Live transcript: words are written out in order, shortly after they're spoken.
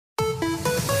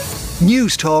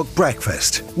News Talk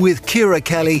Breakfast with Ciara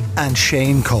Kelly and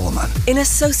Shane Coleman. In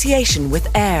association with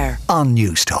AIR On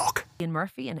News Talk. Cillian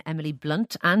Murphy and Emily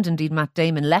Blunt and indeed Matt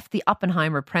Damon left the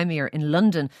Oppenheimer premiere in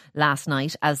London last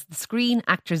night as the Screen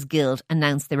Actors Guild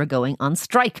announced they were going on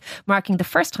strike, marking the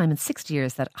first time in 60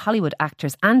 years that Hollywood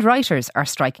actors and writers are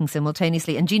striking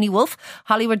simultaneously. And Jeanne Wolf,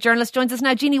 Hollywood journalist, joins us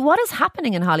now. Jeanne, what is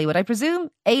happening in Hollywood? I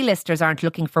presume A-listers aren't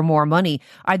looking for more money.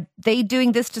 Are they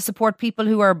doing this to support people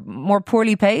who are more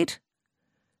poorly paid?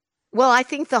 Well, I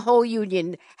think the whole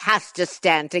union has to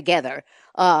stand together.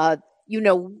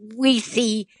 We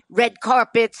see red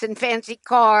carpets and fancy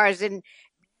cars and,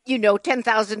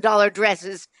 $10,000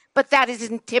 dresses, but that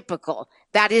isn't typical.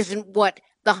 That isn't what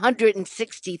the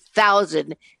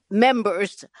 160,000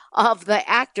 members of the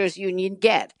actors union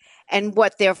get. And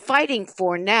what they're fighting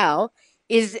for now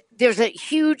is there's a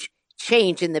huge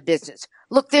change in the business.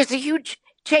 Look, there's a huge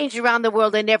change around the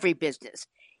world in every business.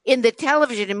 In the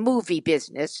television and movie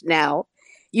business now,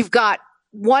 you've got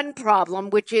one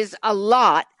problem, which is a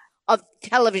lot of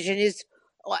television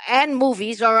and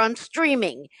movies are on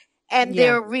streaming. And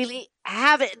they're really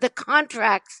the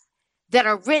contracts that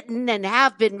are written and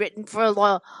have been written for a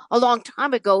long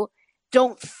time ago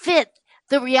don't fit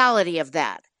the reality of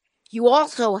that. You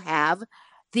also have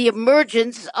the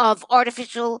emergence of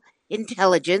artificial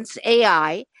intelligence,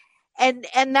 AI, and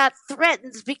that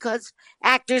threatens because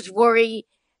actors worry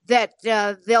that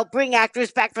they'll bring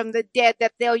actors back from the dead,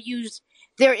 that they'll use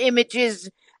their images,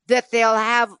 that they'll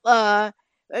have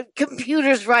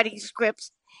computers writing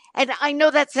scripts. And I know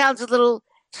that sounds a little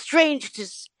strange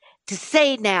to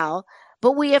say now,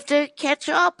 but we have to catch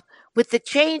up with the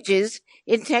changes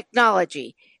in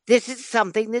technology. This is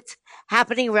something that's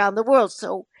happening around the world.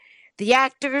 So the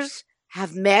actors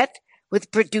have met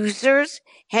with producers,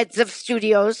 heads of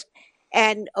studios,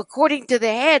 and according to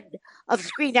the head of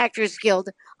Screen Actors Guild,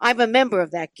 I'm a member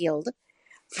of that guild,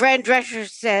 Fran Drescher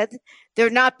said they're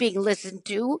not being listened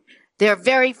to, they're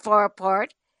very far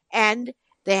apart, and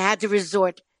they had to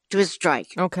resort to a strike.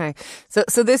 Okay.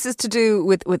 So this is to do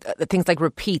with things like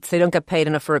repeats. They don't get paid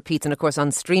enough for repeats. And of course,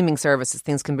 on streaming services,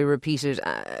 things can be repeated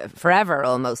forever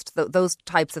almost. Those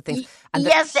types of things. And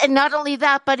and not only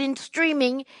that, but in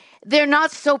streaming, they're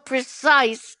not so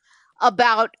precise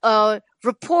about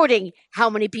reporting how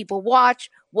many people watch,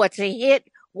 what's a hit,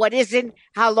 what isn't,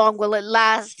 how long will it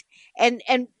last, and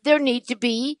there need to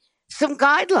be some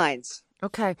guidelines.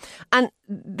 Okay. And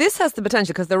this has the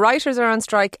potential, because the writers are on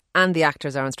strike and the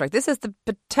actors are on strike, this has the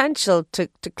potential to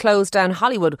close down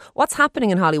Hollywood. What's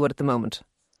happening in Hollywood at the moment?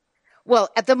 Well,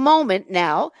 at the moment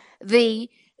now, the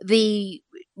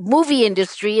movie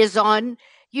industry is on,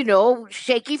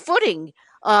 shaky footing.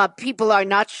 People are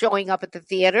not showing up at the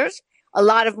theaters. A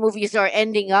lot of movies are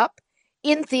ending up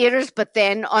in theaters, but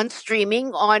then on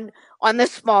streaming, on the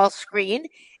small screen.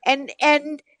 And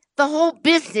the whole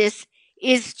business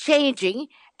is changing,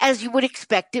 as you would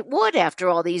expect it would after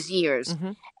all these years.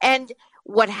 Mm-hmm. And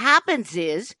what happens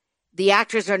is the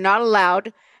actors are not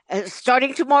allowed,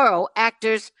 starting tomorrow,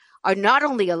 actors are not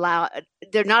only allowed,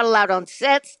 they're not allowed on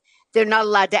sets, they're not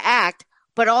allowed to act,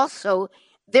 but also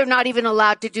they're not even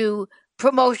allowed to do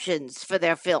promotions for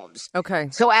their films. Okay.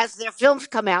 So as their films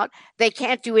come out, they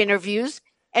can't do interviews,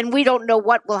 and we don't know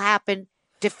what will happen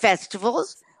to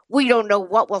festivals. We don't know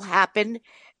what will happen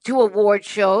to award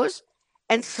shows.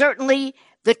 And certainly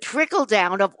the trickle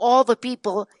down of all the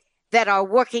people that are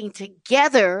working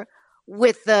together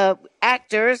with the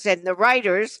actors and the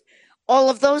writers, all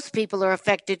of those people are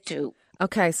affected too.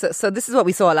 Okay, so this is what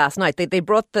we saw last night. They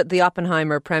brought the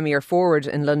Oppenheimer premiere forward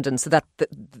in London so that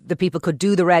the people could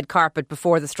do the red carpet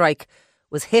before the strike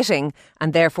was hitting,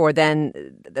 and therefore then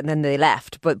they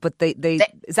left. But they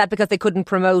is that because they couldn't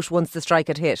promote once the strike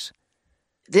had hit?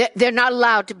 They're not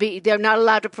allowed to be. They're not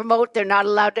allowed to promote. They're not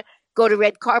allowed to go to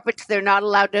red carpets. They're not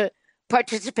allowed to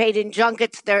participate in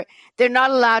junkets. They're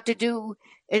not allowed to do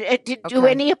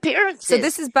any appearances. So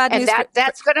this is bad news. And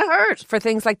that's going to hurt for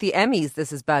things like the Emmys.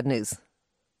 This is bad news.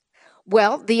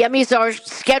 Well, the Emmys are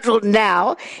scheduled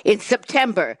now in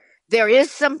September. There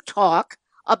is some talk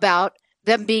about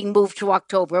them being moved to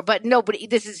October, but nobody.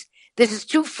 This is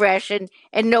too fresh, and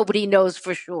nobody knows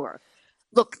for sure.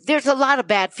 Look, there's a lot of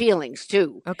bad feelings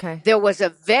too. Okay. There was a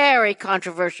very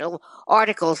controversial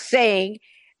article saying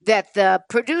that the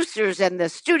producers and the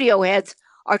studio heads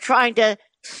are trying to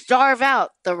starve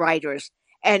out the writers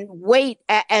and wait,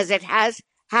 as it has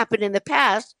happened in the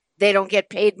past. They don't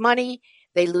get paid money.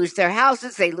 They lose their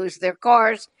houses. They lose their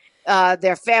cars.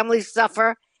 Their families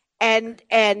suffer. And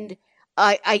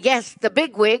I guess the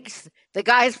bigwigs, the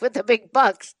guys with the big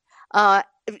bucks, have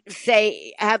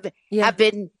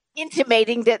been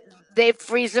intimating that they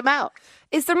freeze them out.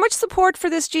 Is there much support for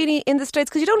this, Jeannie, in the States?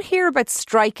 Because you don't hear about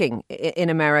striking in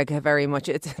America very much.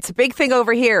 It's a big thing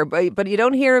over here, but you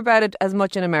don't hear about it as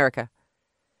much in America.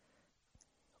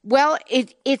 Well,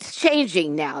 it's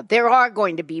changing now. There are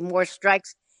going to be more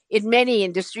strikes in many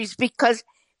industries because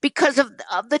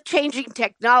of the changing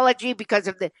technology, because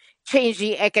of the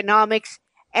changing economics,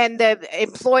 and the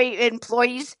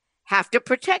employees have to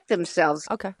protect themselves.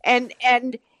 Okay. And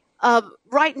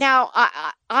right now,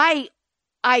 I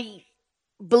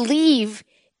believe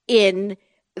in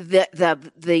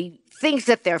the things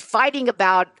that they're fighting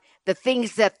about, the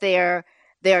things that they're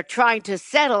trying to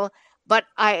settle. But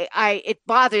it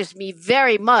bothers me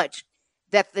very much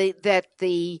that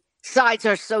the sides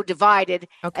are so divided,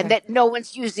 and that no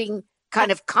one's using kind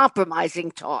of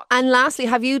compromising talk. And lastly,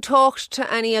 have you talked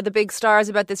to any of the big stars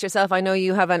about this yourself? I know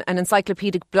you have an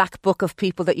encyclopedic black book of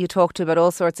people that you talk to about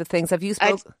all sorts of things. Have you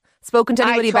spoken to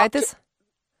anybody about this?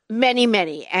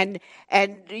 Many, and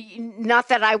not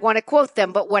that I want to quote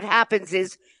them, but what happens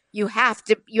is you have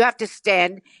to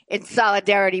stand in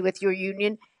solidarity with your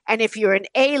union. And if you're an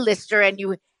A-lister and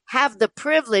you have the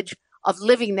privilege of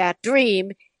living that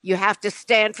dream, you have to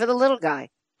stand for the little guy.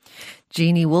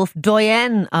 Jeanne Wolf,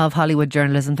 doyenne of Hollywood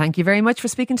journalism, thank you very much for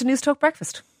speaking to News Talk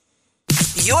Breakfast.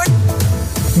 Your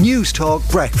News Talk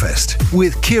Breakfast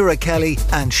with Ciara Kelly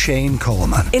and Shane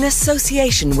Coleman. In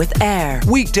association with AIR.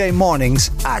 Weekday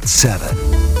mornings at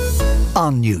 7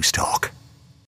 on News Talk.